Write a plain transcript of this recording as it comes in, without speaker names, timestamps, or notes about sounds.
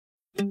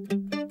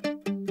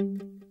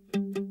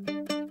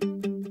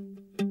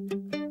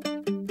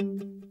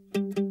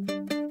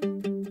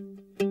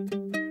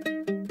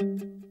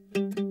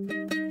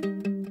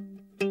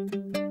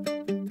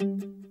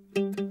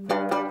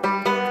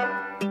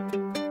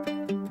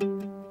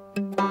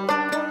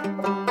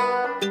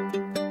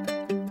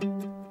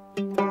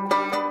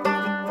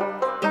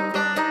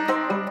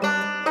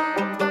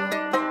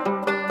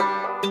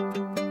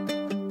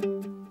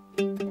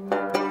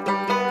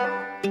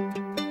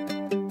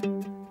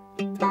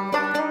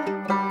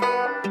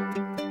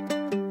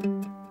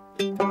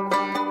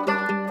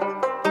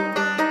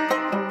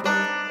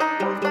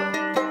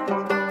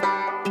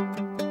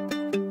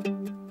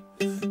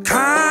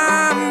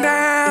Calm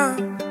down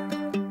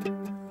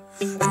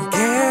and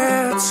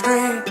get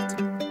straight.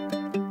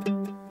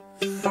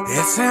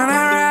 It's in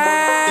our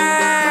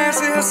eyes,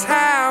 it's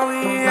how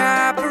we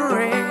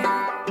operate.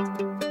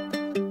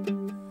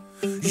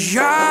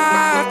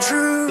 You're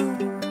true,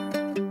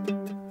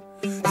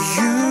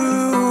 you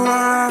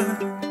are.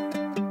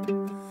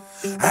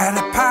 I'd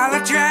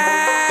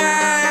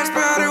apologize,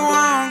 but it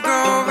won't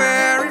go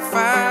very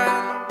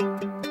far.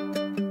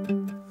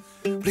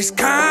 Please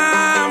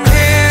come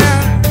here,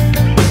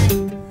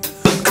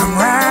 come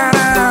right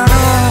on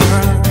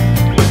over.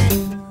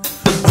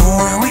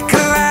 When we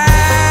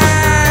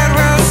collide,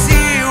 we'll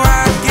see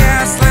what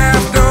gets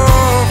left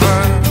over.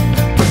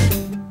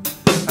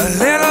 A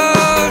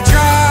little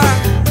joy,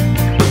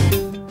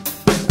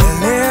 a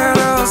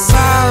little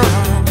sorrow,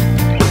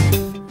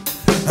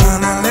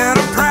 and a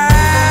little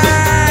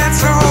pride.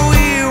 So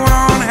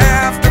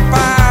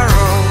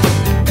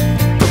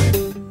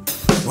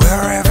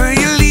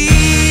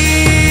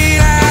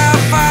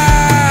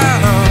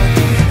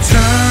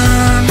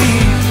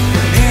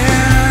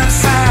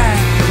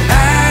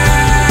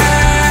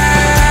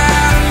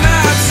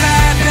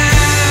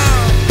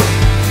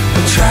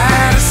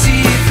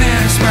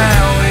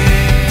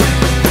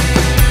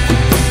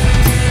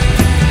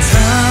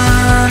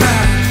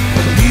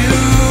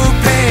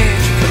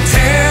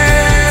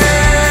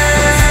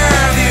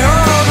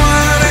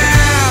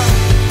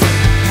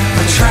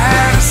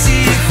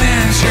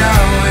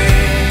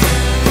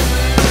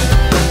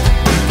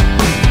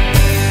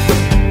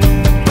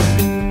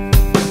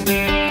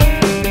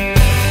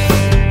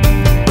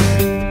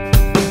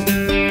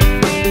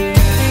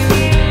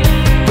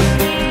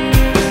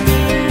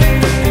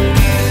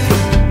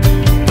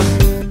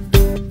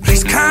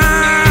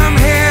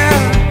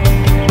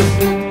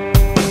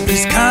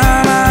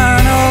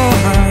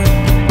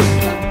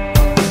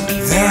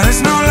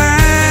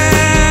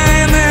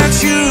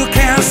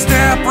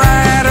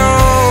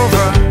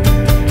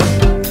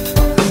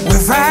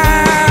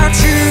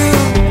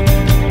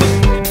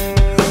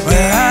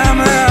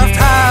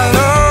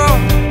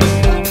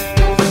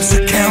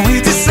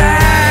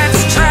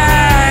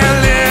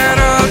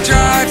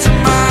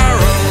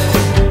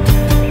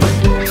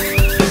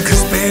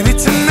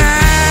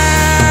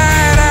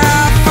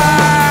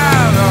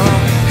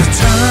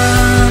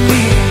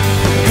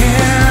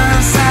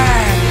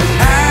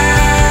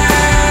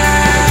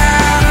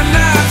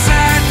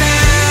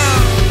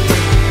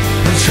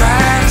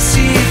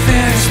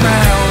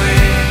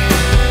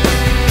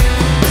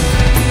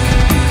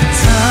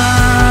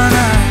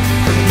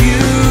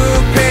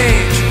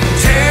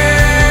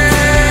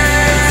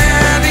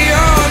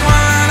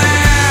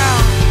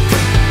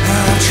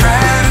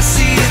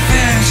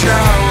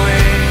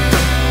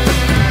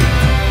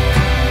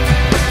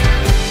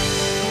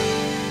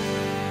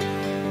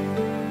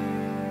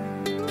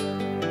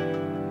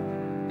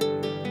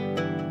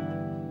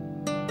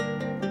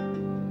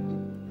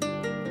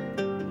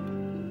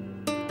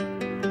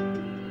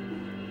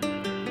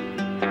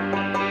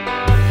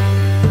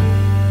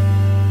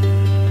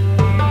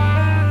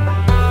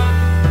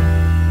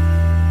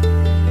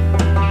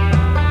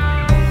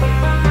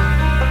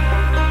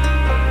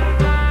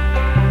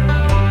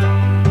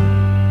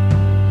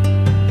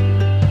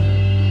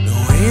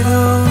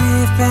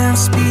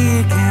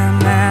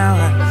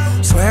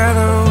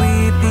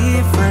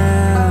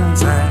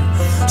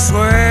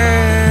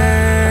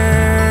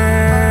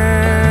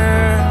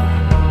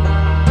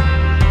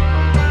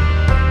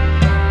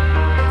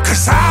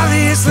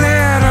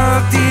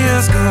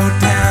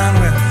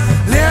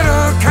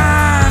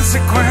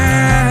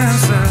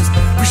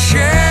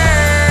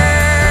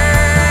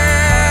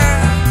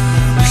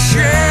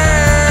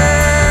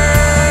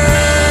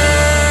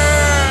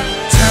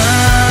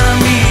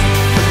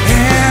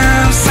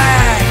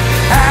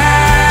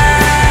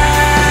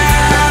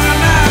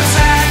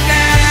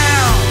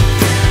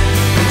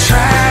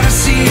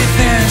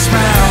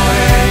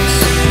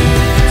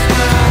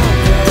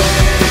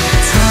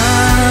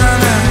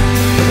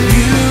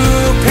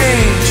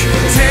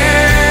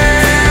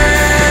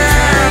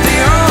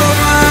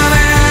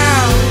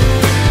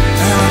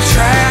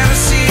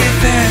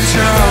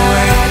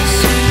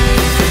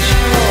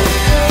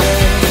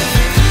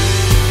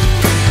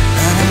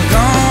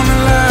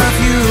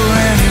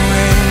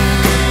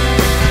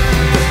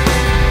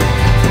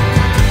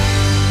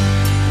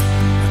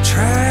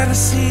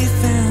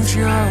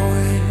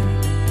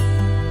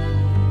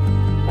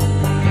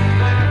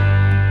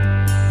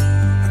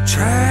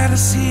trying to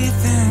see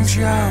things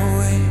your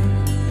way.